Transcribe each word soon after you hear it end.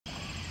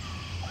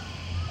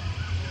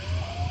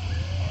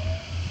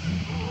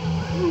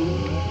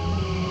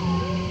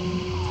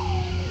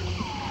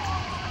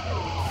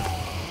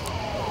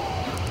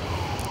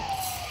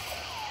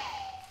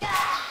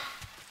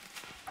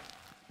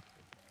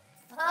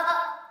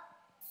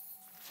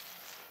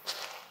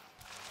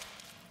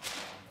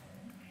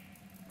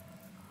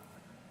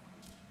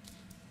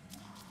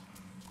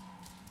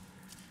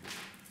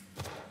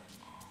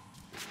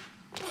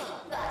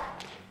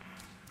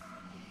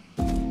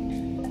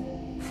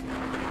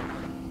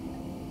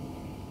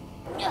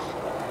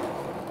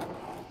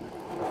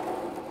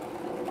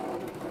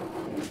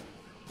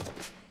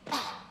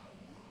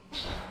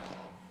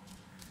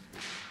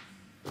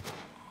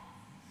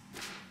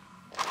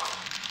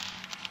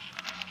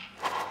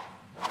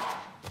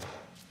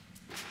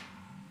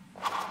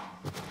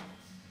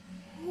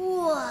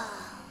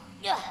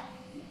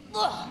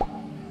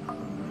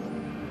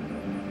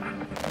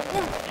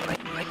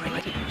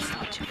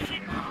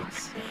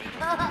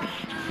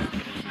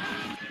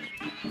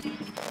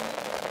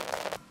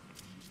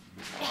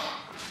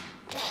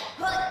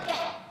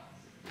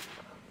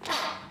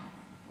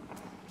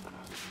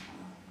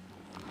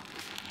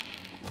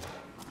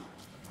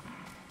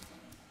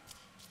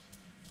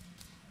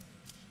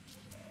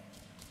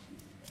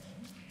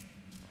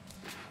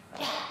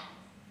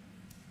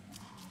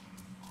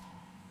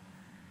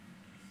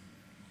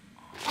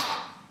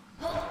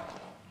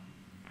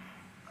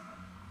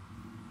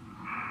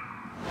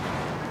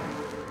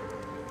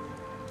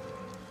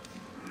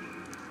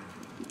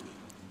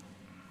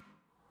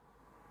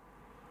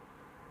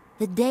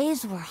The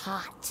days were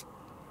hot.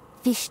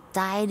 Fish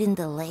died in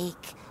the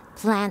lake,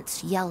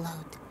 plants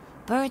yellowed,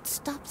 birds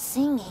stopped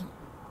singing.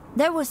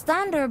 There was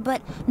thunder,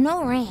 but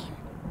no rain.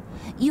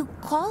 You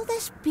call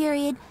this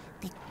period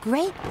the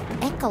Great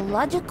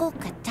Ecological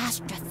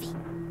Catastrophe.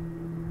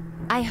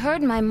 I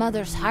heard my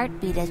mother's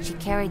heartbeat as she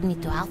carried me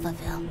to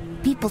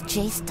Alphaville. People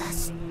chased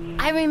us.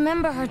 I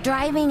remember her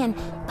driving and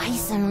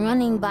bison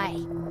running by.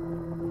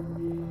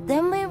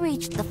 Then we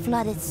reached the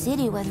flooded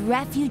city with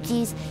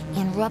refugees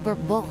in rubber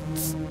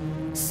boats.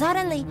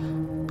 Suddenly,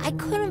 I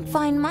couldn't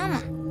find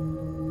Mama.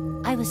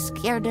 I was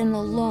scared and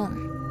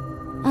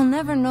alone. I'll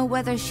never know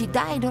whether she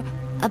died or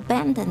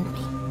abandoned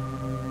me.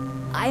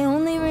 I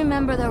only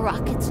remember the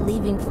rockets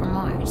leaving for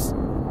Mars.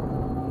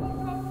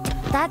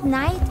 That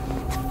night,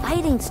 the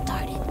fighting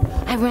started.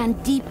 I ran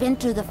deep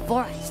into the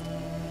forest.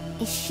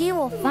 A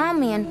she-wolf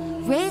found me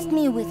and raised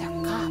me with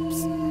her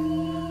cubs.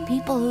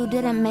 People who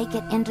didn't make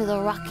it into the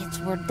rockets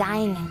were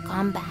dying in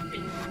combat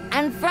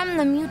and from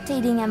the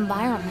mutating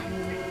environment.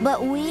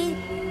 But we,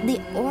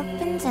 the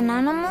orphans and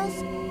animals,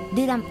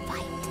 didn't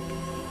fight.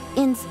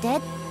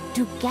 Instead,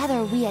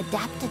 together we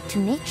adapted to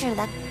nature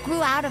that grew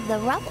out of the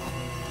rubble.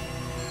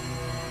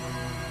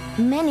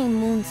 Many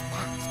moons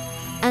passed,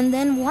 and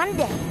then one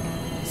day,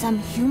 some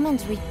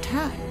humans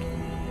returned.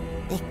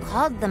 They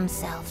called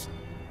themselves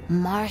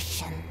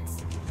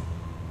Martians.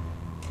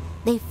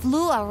 They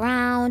flew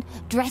around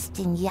dressed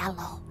in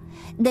yellow.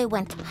 They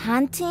went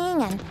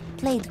hunting and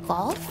played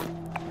golf.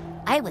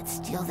 I would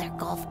steal their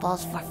golf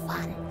balls for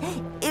fun.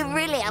 It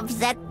really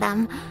upset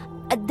them.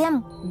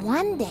 Then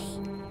one day,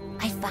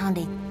 I found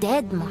a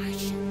dead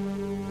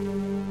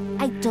Martian.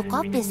 I took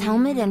off his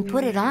helmet and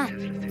put it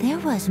on. There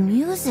was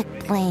music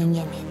playing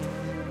in it.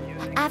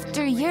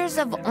 After years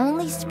of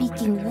only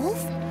speaking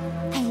wolf,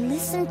 I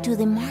listened to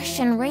the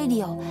Martian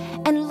radio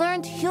and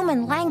learned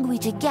human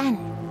language again.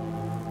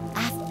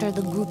 After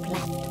the group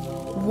left,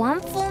 one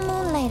full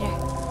moon later,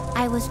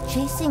 I was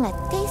chasing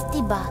a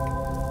tasty bug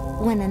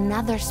when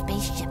another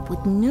spaceship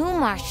with new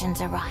Martians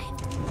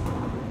arrived.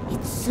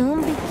 It soon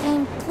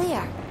became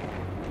clear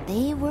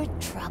they were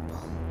trouble.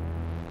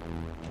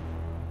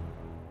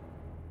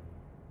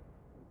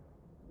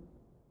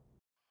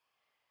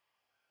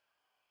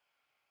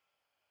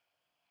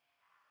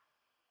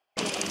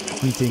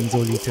 Greetings,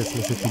 all you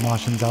Tesla City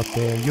Martians out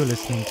there. You're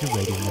listening to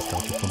Radio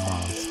Nostalgia from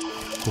Mars,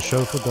 the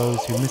show for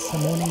those who miss a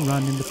morning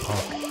run in the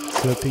park,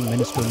 slurping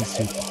minestrone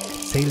soup,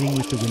 sailing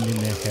with the wind in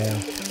their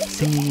hair,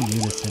 singing in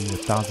unison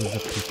with thousands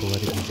of people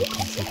at a music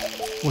concert,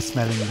 or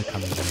smelling the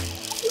coming rain.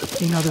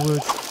 In other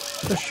words,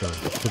 the show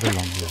for the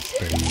long lost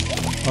baby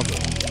of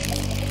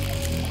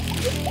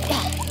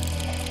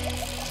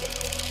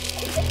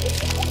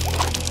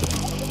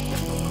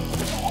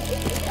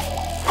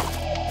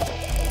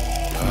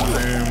I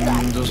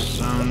am the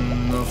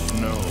son of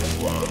no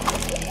one.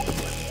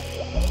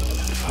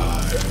 I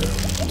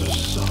am the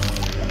son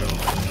of no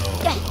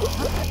one.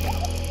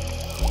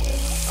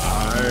 I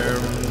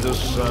am the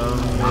son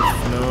of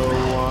no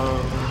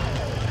one.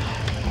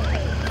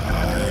 I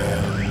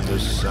am the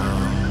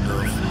son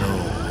of no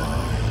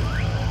one.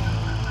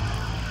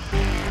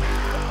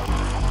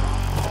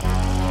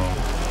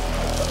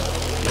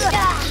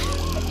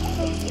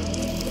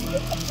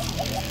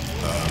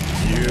 A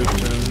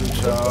mutant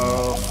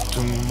of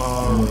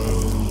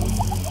tomorrow.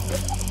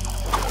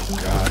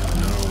 Got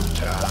no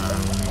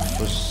time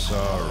for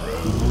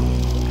sorrow.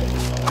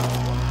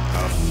 I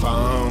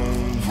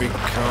found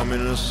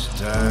becoming a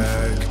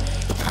stag,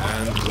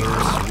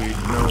 antlers with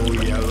no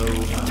yellow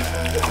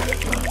tag.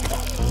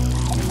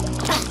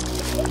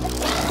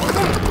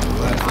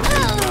 Left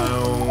in my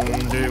own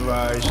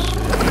devices,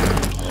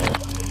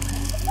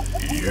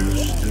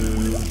 used to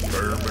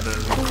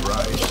permanent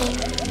crisis.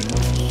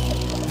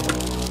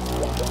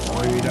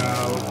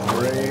 Without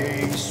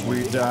grace,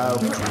 without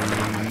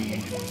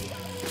creed,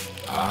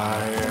 I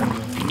am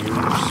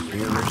pure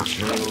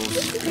spiritual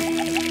speed.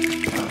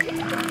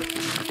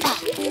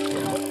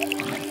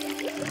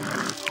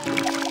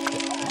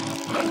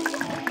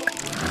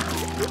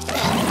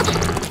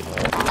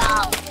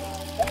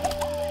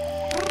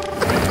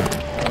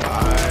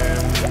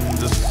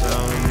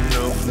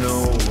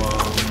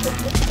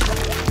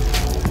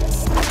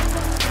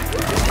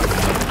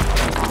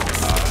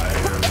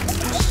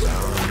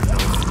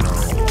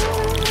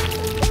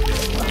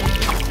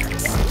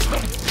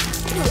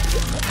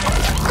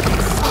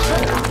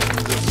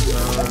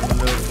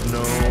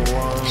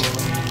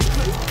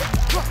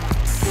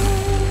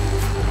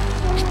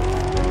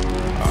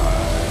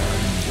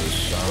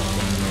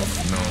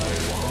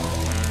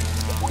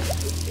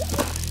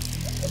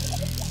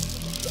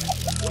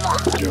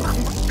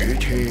 Don't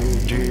pity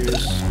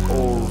this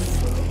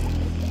orphan.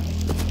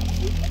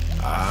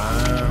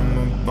 I'm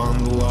a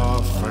bundle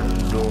of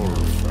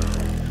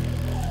endorphin.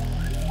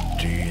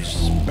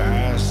 This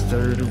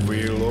bastard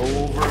will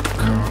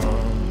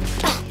overcome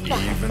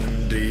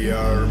even the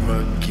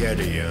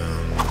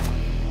Armageddon.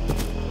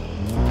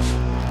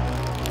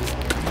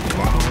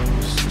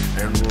 Bounce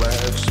and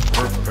legs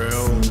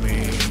propel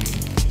me.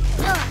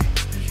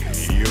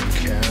 You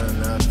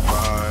cannot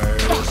buy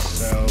or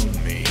sell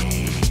me.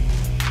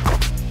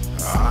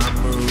 I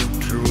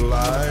move through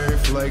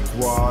life like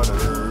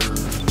water.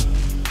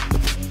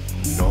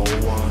 No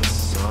one's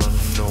son,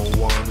 no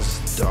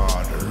one's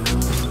daughter.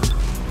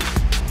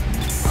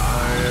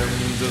 I am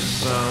the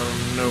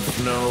son of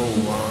no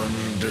one,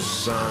 the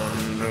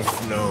son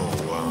of no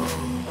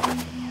one.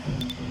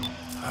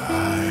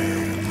 I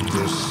am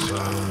the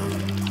son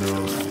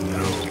of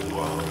no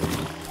one.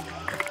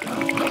 I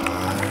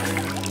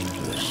am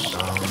the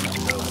son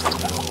of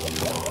no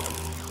one.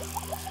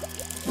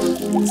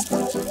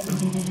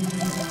 Procesador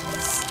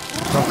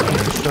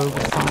show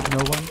The Son of No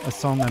One, a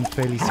song I'm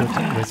fairly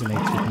certain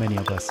resonates with many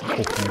of us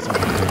orphans on the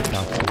way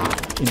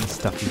out in the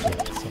stuffy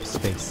depths of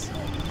space.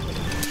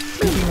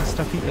 Speaking of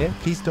stuffy air,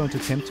 please don't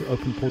attempt to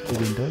open portal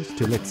windows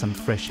to let some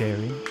fresh air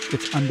in.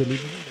 It's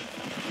unbelievable.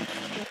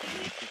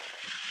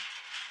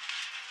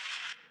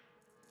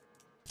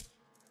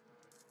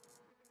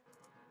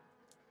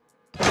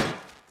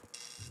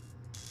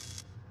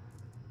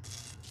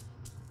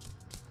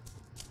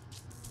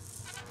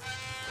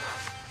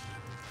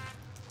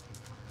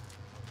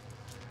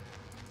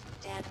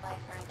 Stand by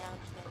for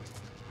announcement.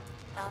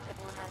 Falcon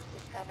has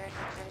discovered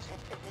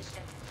insurgent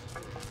position.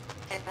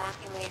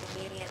 Evacuate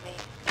immediately.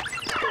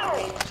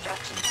 Await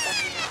instructions from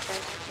the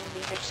insurgent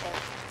leadership.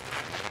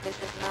 This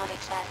is not a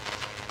test.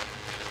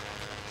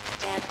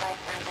 Stand by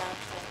for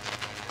announcement.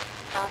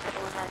 Falcon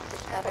has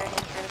discovered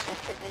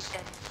insurgent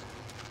position.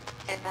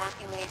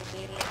 Evacuate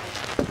immediately.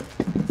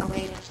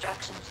 Await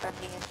instructions from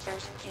the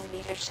insurgent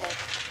leadership.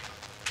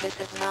 This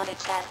is not a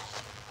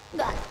test.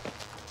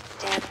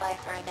 Stand by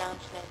for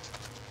announcement.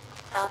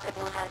 Falcon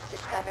has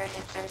discovered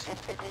insurgent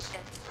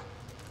positions.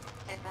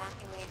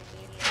 Evacuate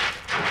immediately.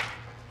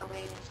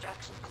 Await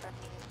instructions from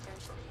the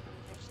insurgent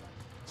leadership.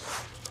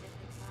 This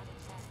is not a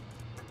test.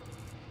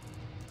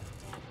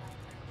 Stand by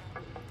for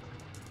announcement.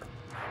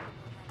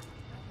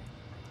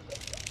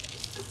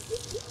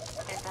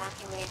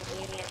 Evacuate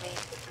immediately.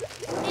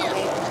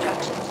 Await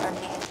instructions from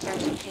the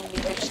insurgent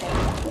leadership.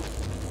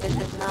 This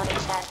is not a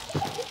test.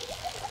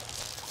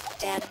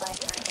 Stand by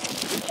for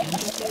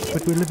announcement.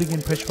 But we're living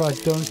in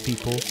pressurized domes,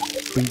 people,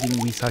 breathing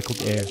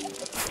recycled air.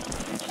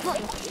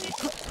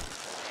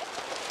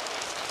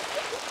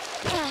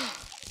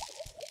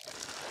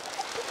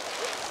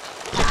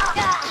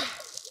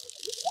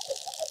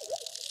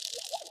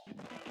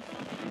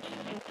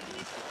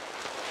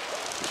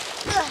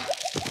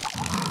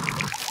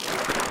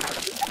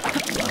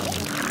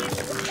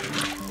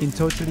 In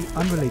totally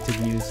unrelated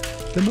news,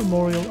 the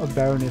memorial of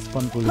Baroness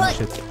von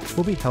Bullenschitz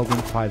will be held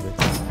in private,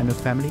 and her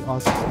family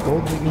asks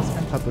gold diggers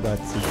and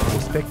paparazzi to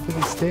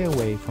respectfully stay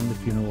away from the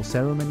funeral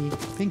ceremony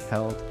being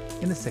held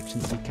in the Section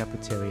C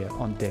cafeteria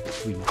on Deck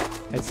 3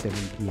 at 7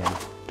 p.m.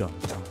 Dome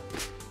time.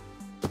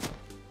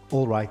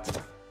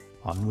 Alright,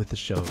 on with the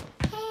show.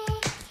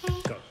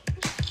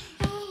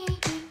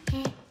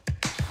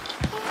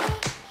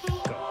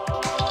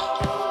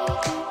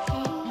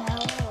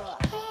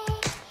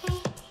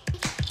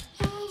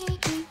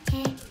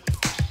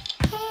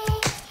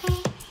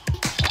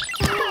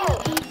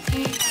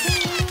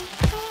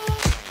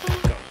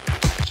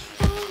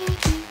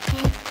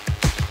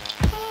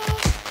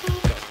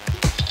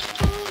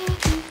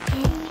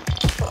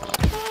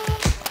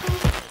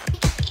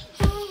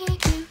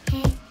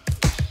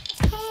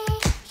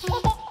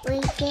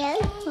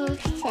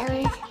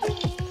 Selling